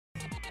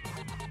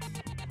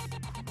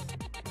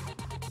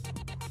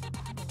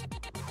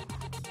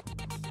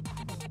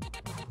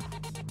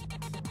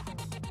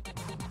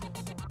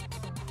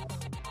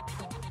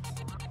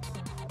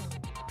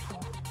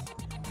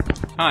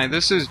Hi,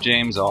 this is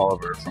James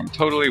Oliver from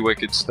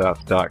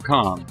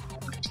TotallyWickedStuff.com.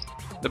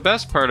 The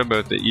best part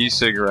about the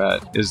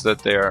e-cigarette is that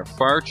they are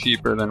far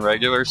cheaper than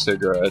regular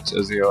cigarettes,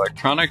 as the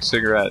electronic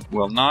cigarette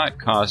will not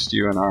cost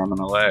you an arm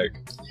and a leg.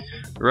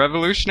 The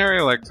revolutionary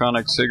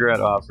electronic cigarette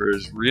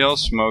offers real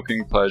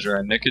smoking pleasure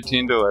and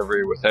nicotine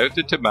delivery without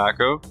the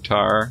tobacco,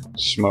 tar,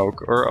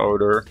 smoke, or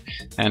odor,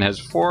 and has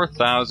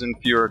 4,000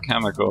 fewer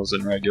chemicals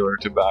than regular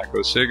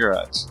tobacco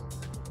cigarettes.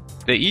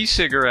 The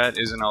e-cigarette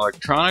is an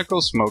electronic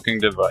smoking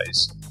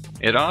device.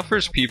 It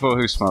offers people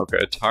who smoke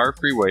a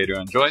tar-free way to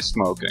enjoy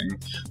smoking,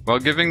 while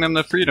giving them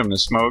the freedom to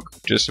smoke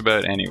just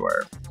about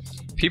anywhere.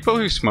 People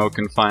who smoke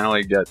can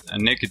finally get a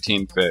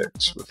nicotine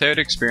fix without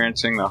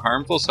experiencing the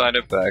harmful side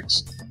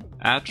effects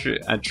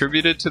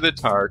attributed to the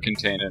tar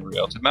contained in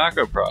real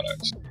tobacco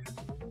products.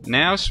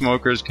 Now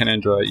smokers can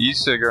enjoy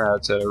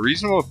e-cigarettes at a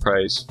reasonable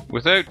price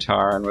without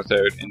tar and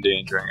without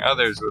endangering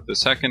others with the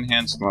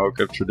secondhand smoke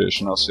of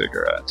traditional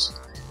cigarettes.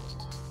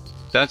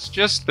 That's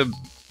just the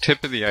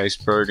tip of the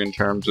iceberg in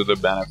terms of the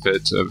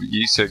benefits of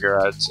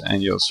e-cigarettes,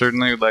 and you'll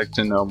certainly like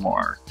to know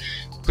more.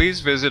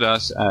 Please visit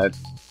us at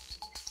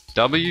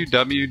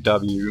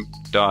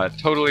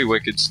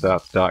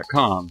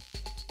www.totallywickedstuff.com.